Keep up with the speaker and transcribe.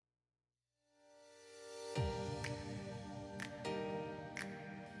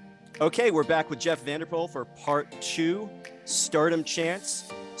Okay, we're back with Jeff Vanderpool for part 2, Stardom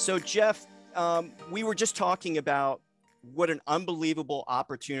Chance. So, Jeff, we were just talking about what an unbelievable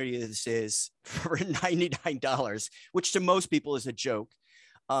opportunity this is for $99, which to most people is a joke.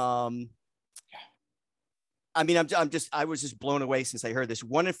 I mean, I was just blown away since I heard this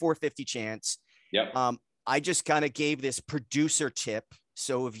 1 in 450 chance. Yep. I just kind of gave this producer tip.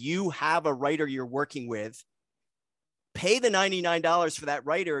 So if you have a writer you're working with, pay the $99 for that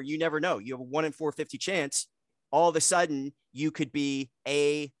writer. You never know. You have a 1 in 450 chance. All of a sudden, you could be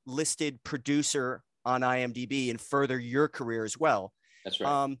a listed producer on IMDb and further your career as well. That's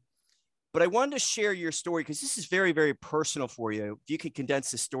right. But I wanted to share your story because this is very, very personal for you. If you could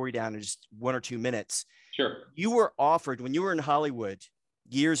condense the story down in just 1 or 2 minutes. Sure. You were offered, when you were in Hollywood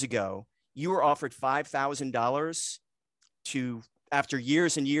years ago, you were offered $5,000 to, after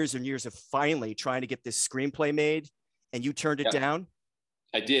years and years and years of finally trying to get this screenplay made, and you turned it down?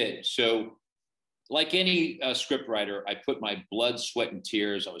 I did. So like any script writer, I put my blood, sweat, and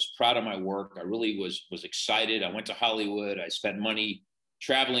tears. I was proud of my work. I really was excited. I went to Hollywood. I spent money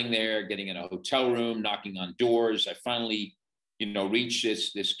traveling there, getting in a hotel room, knocking on doors. I finally, reached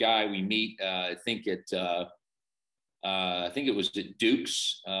this guy we meet. I think it was at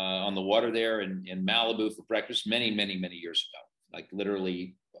Duke's on the water there in Malibu for breakfast many, many, many years ago. Like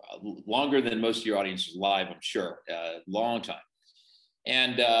literally longer than most of your audience is live, I'm sure. Long time.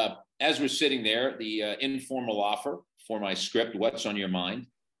 And as we're sitting there, the informal offer for my script, What's on Your Mind,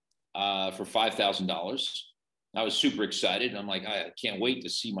 for $5,000. I was super excited. I'm like, I can't wait to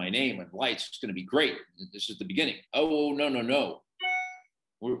see my name and lights. It's going to be great. This is the beginning. Oh, no.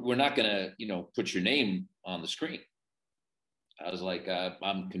 We're not going to, put your name on the screen. I was like,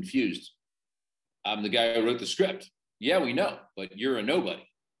 I'm confused. I'm the guy who wrote the script. Yeah, we know, but you're a nobody.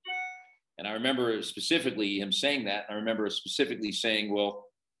 And I remember specifically him saying that. I remember specifically saying, well,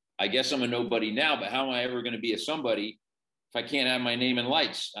 I guess I'm a nobody now, but how am I ever going to be a somebody if I can't have my name in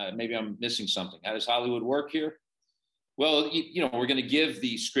lights? Maybe I'm missing something. How does Hollywood work here? Well, we're going to give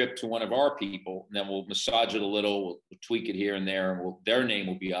the script to one of our people, and then we'll massage it a little, we'll tweak it here and there, and their name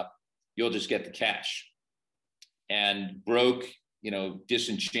will be up. You'll just get the cash. And broke,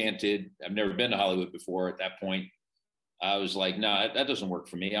 disenchanted. I've never been to Hollywood before at that point. I was like, no, that doesn't work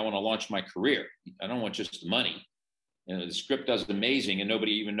for me. I want to launch my career. I don't want just the money. The script does amazing, and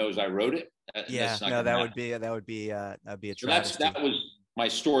nobody even knows I wrote it. That would be a travesty. So that was my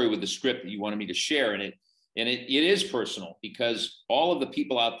story with the script that you wanted me to share, and it is personal because all of the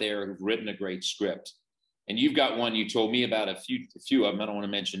people out there who've written a great script, and you've got one you told me about a few of them. I don't want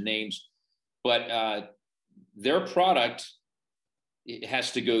to mention names, but their product, it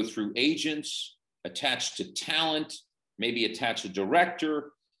has to go through agents attached to talent, maybe attach a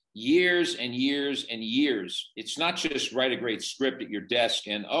director, years and years and years. It's not just write a great script at your desk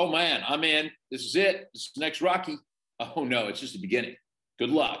and, oh man, I'm in, this is it, this is the next Rocky. Oh no, it's just the beginning.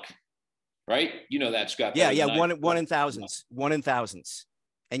 Good luck, right? You know that, Scott. Yeah, one in thousands.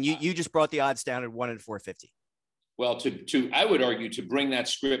 And you just brought the odds down at 1 in 450. Well, I would argue to bring that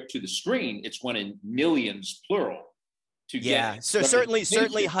script to the screen, it's 1 in millions, plural. So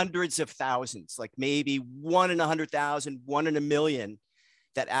certainly hundreds of thousands, like maybe 1 in 100,000, 1 in a million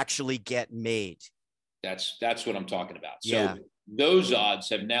that actually get made. That's what I'm talking about. So those odds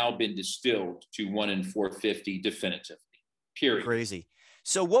have now been distilled to 1 in 450 definitively. Period. Crazy.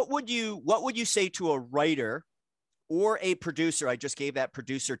 So what would you say to a writer or a producer? I just gave that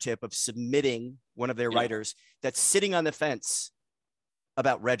producer tip of submitting one of their writers that's sitting on the fence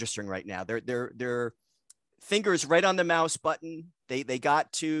about registering right now. They're fingers right on the mouse button. They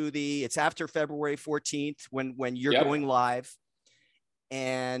got to it's after February 14th when you're going live,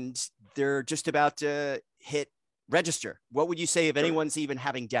 and they're just about to hit register. What would you say if anyone's even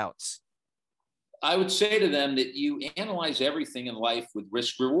having doubts? I would say to them that you analyze everything in life with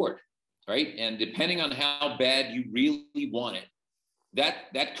risk reward, right? And depending on how bad you really want it,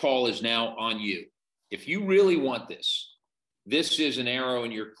 that call is now on you. If you really want this is an arrow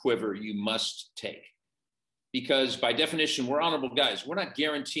in your quiver you must take. Because by definition, we're honorable guys. We're not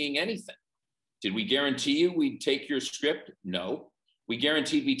guaranteeing anything. Did we guarantee you we'd take your script? No. We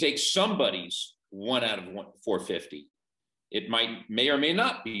guaranteed we take somebody's 1 out of 450. It may or may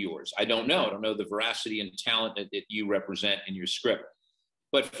not be yours. I don't know. I don't know the veracity and talent that you represent in your script.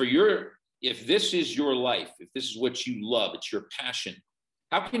 But if this is your life, if this is what you love, it's your passion,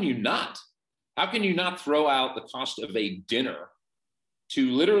 how can you not? How can you not throw out the cost of a dinner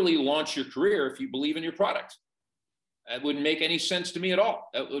to literally launch your career if you believe in your product? That wouldn't make any sense to me at all.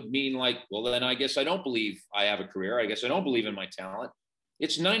 That would mean like, well, then I guess I don't believe I have a career. I guess I don't believe in my talent.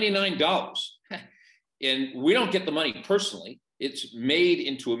 It's $99. And we don't get the money personally. It's made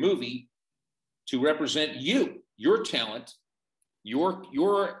into a movie to represent you, your talent,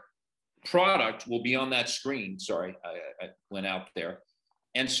 your product will be on that screen. Sorry, I went out there.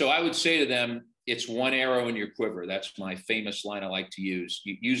 And so I would say to them, it's one arrow in your quiver. That's my famous line I like to use.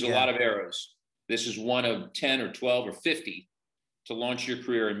 You use a lot of arrows. This is one of 10 or 12 or 50 to launch your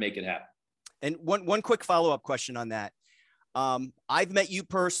career and make it happen. And one quick follow-up question on that. I've met you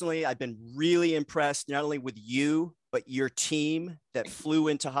personally. I've been really impressed, not only with you, but your team that flew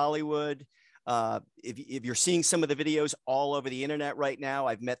into Hollywood. If you're seeing some of the videos all over the internet right now,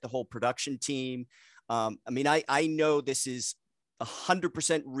 I've met the whole production team. I mean, I know this is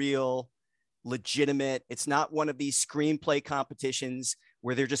 100% real, legitimate. It's not one of these screenplay competitions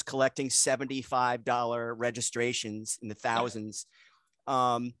where they're just collecting $75 registrations in the thousands.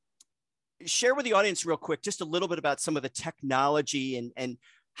 Share with the audience real quick, just a little bit about some of the technology and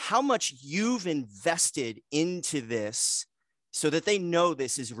how much you've invested into this so that they know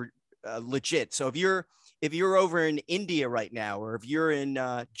this is legit. So if you're over in India right now, or if you're in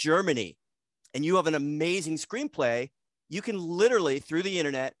Germany and you have an amazing screenplay, you can literally through the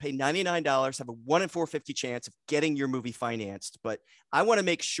internet pay $99, have a 1 in 450 chance of getting your movie financed. But I want to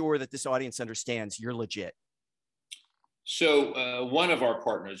make sure that this audience understands you're legit. So one of our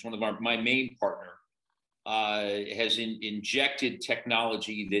partners, my main partner, has injected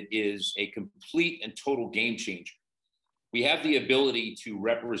technology that is a complete and total game changer. We have the ability to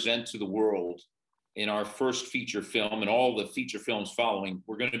represent to the world in our first feature film and all the feature films following.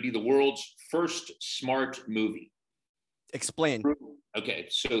 We're going to be the world's first smart movie. Explain. Okay,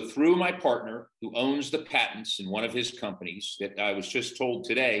 so through my partner who owns the patents in one of his companies that I was just told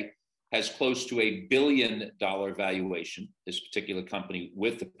today has close to $1 billion valuation, this particular company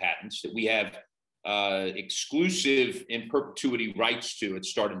with the patents that we have exclusive in perpetuity rights to at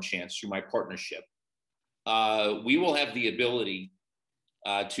Start and Chance through my partnership. We will have the ability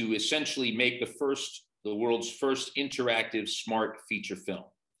to essentially make the world's first interactive smart feature film.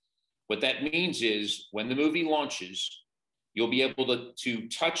 What that means is when the movie launches, you'll be able to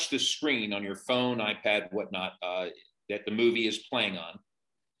touch the screen on your phone, iPad, whatnot, that the movie is playing on,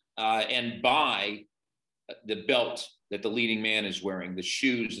 and buy the belt that the leading man is wearing, the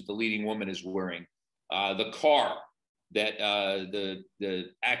shoes that the leading woman is wearing, the car that the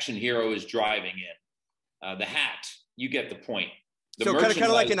action hero is driving in, the hat. You get the point. So kind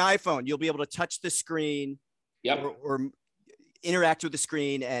of like an iPhone, you'll be able to touch the screen, or interact with the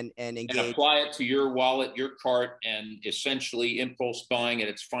screen and engage. And apply it to your wallet, your cart, and essentially impulse buying at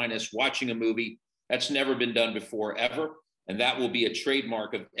its finest, watching a movie. That's never been done before, ever. And that will be a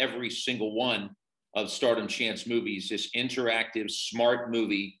trademark of every single one of Start and Chance movies, this interactive, smart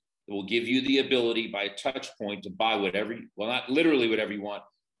movie that will give you the ability by a touch point to buy whatever, well, not literally whatever you want,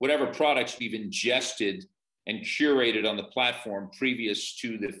 whatever products you've ingested and curated on the platform previous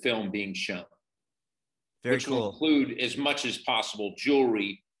to the film being shown. Very which cool. will include as much as possible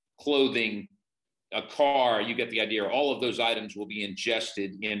jewelry, clothing, a car. You get the idea. All of those items will be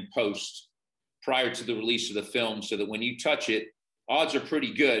ingested in post prior to the release of the film, so that when you touch it, odds are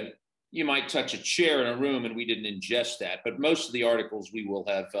pretty good. You might touch a chair in a room and we didn't ingest that, but most of the articles we will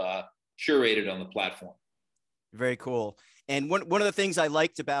have curated on the platform. Very cool. And one of the things I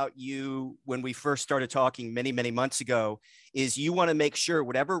liked about you when we first started talking many, many months ago is you want to make sure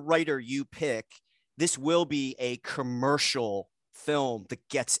whatever writer you pick, this will be a commercial film that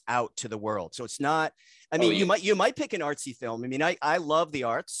gets out to the world. So it's not, I mean, you might pick an artsy film. I mean, I love the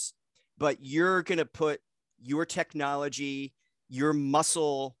arts, but you're going to put your technology, your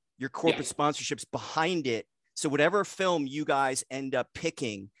muscle, your corporate sponsorships behind it. So whatever film you guys end up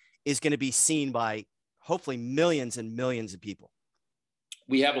picking is going to be seen by hopefully millions and millions of people.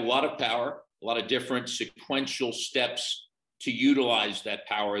 We have a lot of power, a lot of different sequential steps to utilize that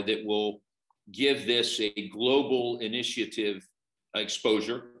power that will give this a global initiative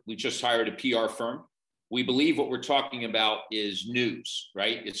exposure. We just hired a PR firm. We believe what we're talking about is news,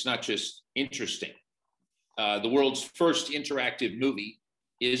 right? It's not just interesting. The world's first interactive movie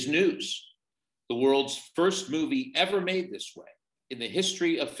is news. The world's first movie ever made this way in the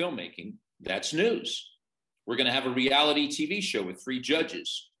history of filmmaking, that's news. We're going to have a reality TV show with 3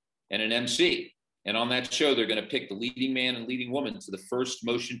 judges and an MC. And on that show, they're going to pick the leading man and leading woman to the first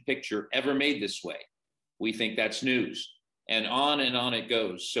motion picture ever made this way. We think that's news. And on it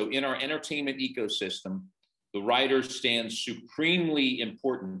goes. So in our entertainment ecosystem, the writer stands supremely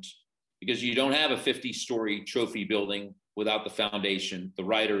important because you don't have a 50-story trophy building without the foundation. The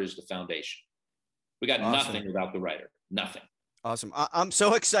writer is the foundation. We got nothing without the writer, nothing. Awesome. I'm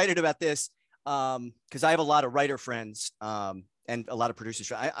so excited about this because I have a lot of writer friends. And and a lot of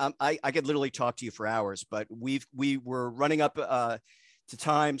producers. I could literally talk to you for hours, but we were running up to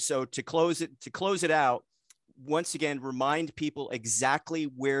time. So to close it out, once again, remind people exactly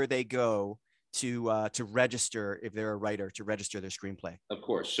where they go to register if they're a writer, to register their screenplay. Of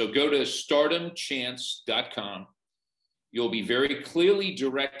course. So go to stardomchance.com. You'll be very clearly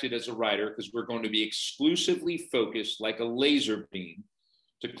directed as a writer, because we're going to be exclusively focused like a laser beam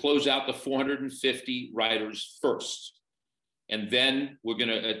to close out the 450 writers first. And then we're going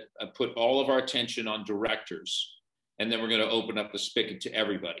to put all of our attention on directors. And then we're going to open up the spigot to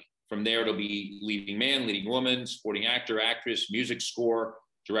everybody. From there, it'll be leading man, leading woman, supporting actor, actress, music score,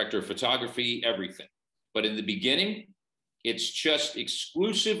 director of photography, everything. But in the beginning, it's just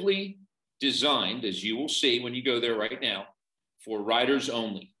exclusively designed, as you will see when you go there right now, for writers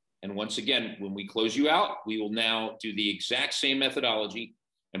only. And once again, when we close you out, we will now do the exact same methodology.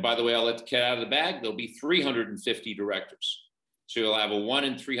 And by the way, I'll let the cat out of the bag. There'll be 350 directors. So you'll have a 1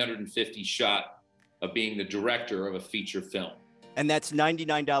 in 350 shot of being the director of a feature film. And that's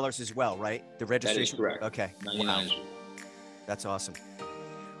 $99 as well, right? The registration? That is correct. Okay. $99. Wow. That's awesome.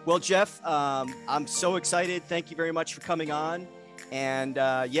 Well, Jeff, I'm so excited. Thank you very much for coming on. And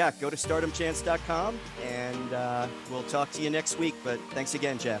yeah, go to stardomchance.com, and we'll talk to you next week. But thanks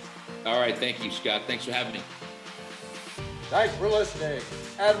again, Jeff. All right. Thank you, Scott. Thanks for having me. Thanks for listening.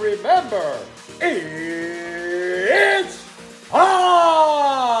 And remember, it's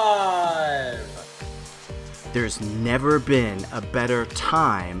time! There's never been a better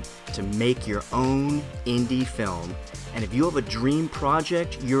time to make your own indie film. And if you have a dream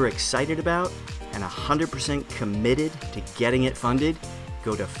project you're excited about and 100% committed to getting it funded,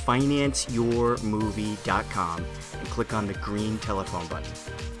 go to financeyourmovie.com and click on the green telephone button.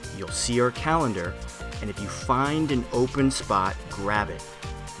 You'll see our calendar, and if you find an open spot, grab it.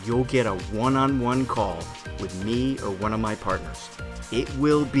 You'll get a one-on-one call with me or one of my partners. It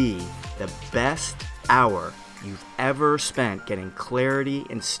will be the best hour you've ever spent getting clarity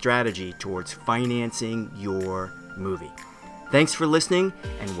and strategy towards financing your movie. Thanks for listening,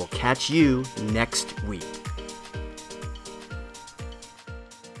 and we'll catch you next week.